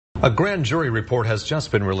A grand jury report has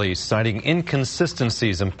just been released citing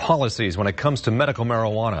inconsistencies in policies when it comes to medical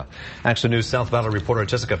marijuana. Action News South Valley reporter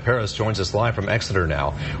Jessica Paris joins us live from Exeter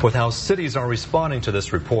now with how cities are responding to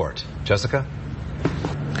this report. Jessica?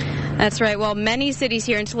 That's right. Well, many cities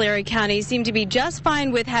here in Tulare County seem to be just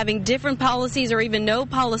fine with having different policies or even no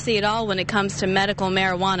policy at all when it comes to medical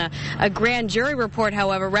marijuana. A grand jury report,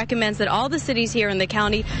 however, recommends that all the cities here in the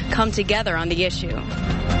county come together on the issue.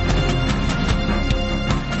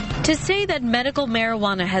 To say that medical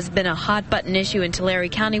marijuana has been a hot-button issue in Tulare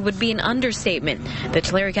County would be an understatement. The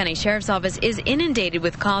Tulare County Sheriff's Office is inundated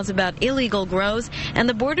with calls about illegal grows, and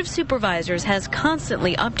the Board of Supervisors has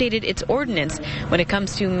constantly updated its ordinance when it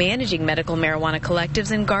comes to managing medical marijuana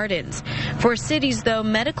collectives and gardens. For cities, though,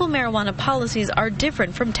 medical marijuana policies are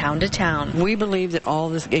different from town to town. We believe that all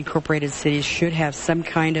the incorporated cities should have some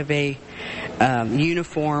kind of a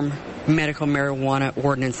uniform medical marijuana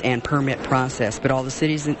ordinance and permit process, but all the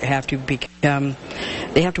cities have to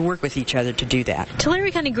they have to work with each other to do that. Tulare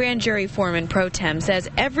County Grand Jury Foreman Pro Tem says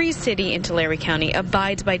every city in Tulare County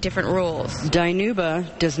abides by different rules.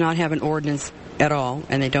 Dinuba does not have an ordinance at all,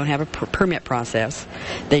 and they don't have a permit process.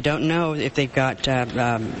 They don't know if they've got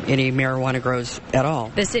any marijuana grows at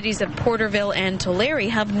all. The cities of Porterville and Tulare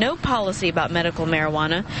have no policy about medical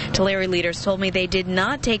marijuana. Tulare leaders told me they did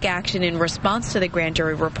not take action in response to the grand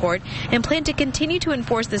jury report and plan to continue to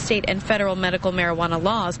enforce the state and federal medical marijuana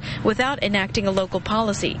laws without enacting a local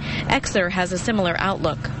policy. Exeter has a similar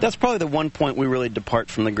outlook. That's probably the one point we really depart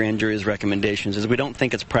from the grand jury's recommendations, is we don't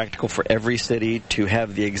think it's practical for every city to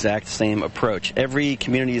have the exact same approach. Every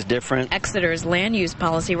community is different. Exeter's land use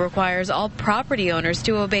policy requires all property owners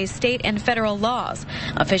to obey state and federal laws.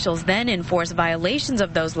 Officials then enforce violations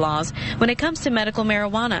of those laws when it comes to medical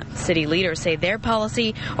marijuana. City leaders say their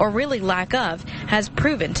policy, or really lack of, has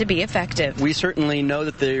proven to be effective. We certainly know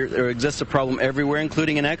that there exists a problem everywhere,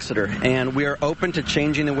 including in Exeter, and we are open to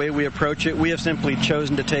changing the way we approach it. We have simply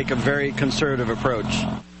chosen to take a very conservative approach.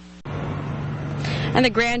 And the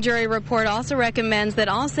grand jury report also recommends that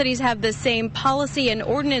all cities have the same policy and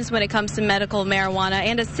ordinance when it comes to medical marijuana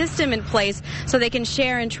and a system in place so they can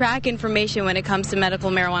share and track information when it comes to medical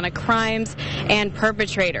marijuana crimes and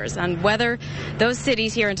perpetrators. On whether those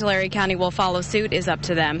cities here in Tulare County will follow suit is up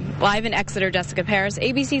to them. Live in Exeter, Jessica Paris,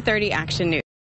 ABC 30 Action News.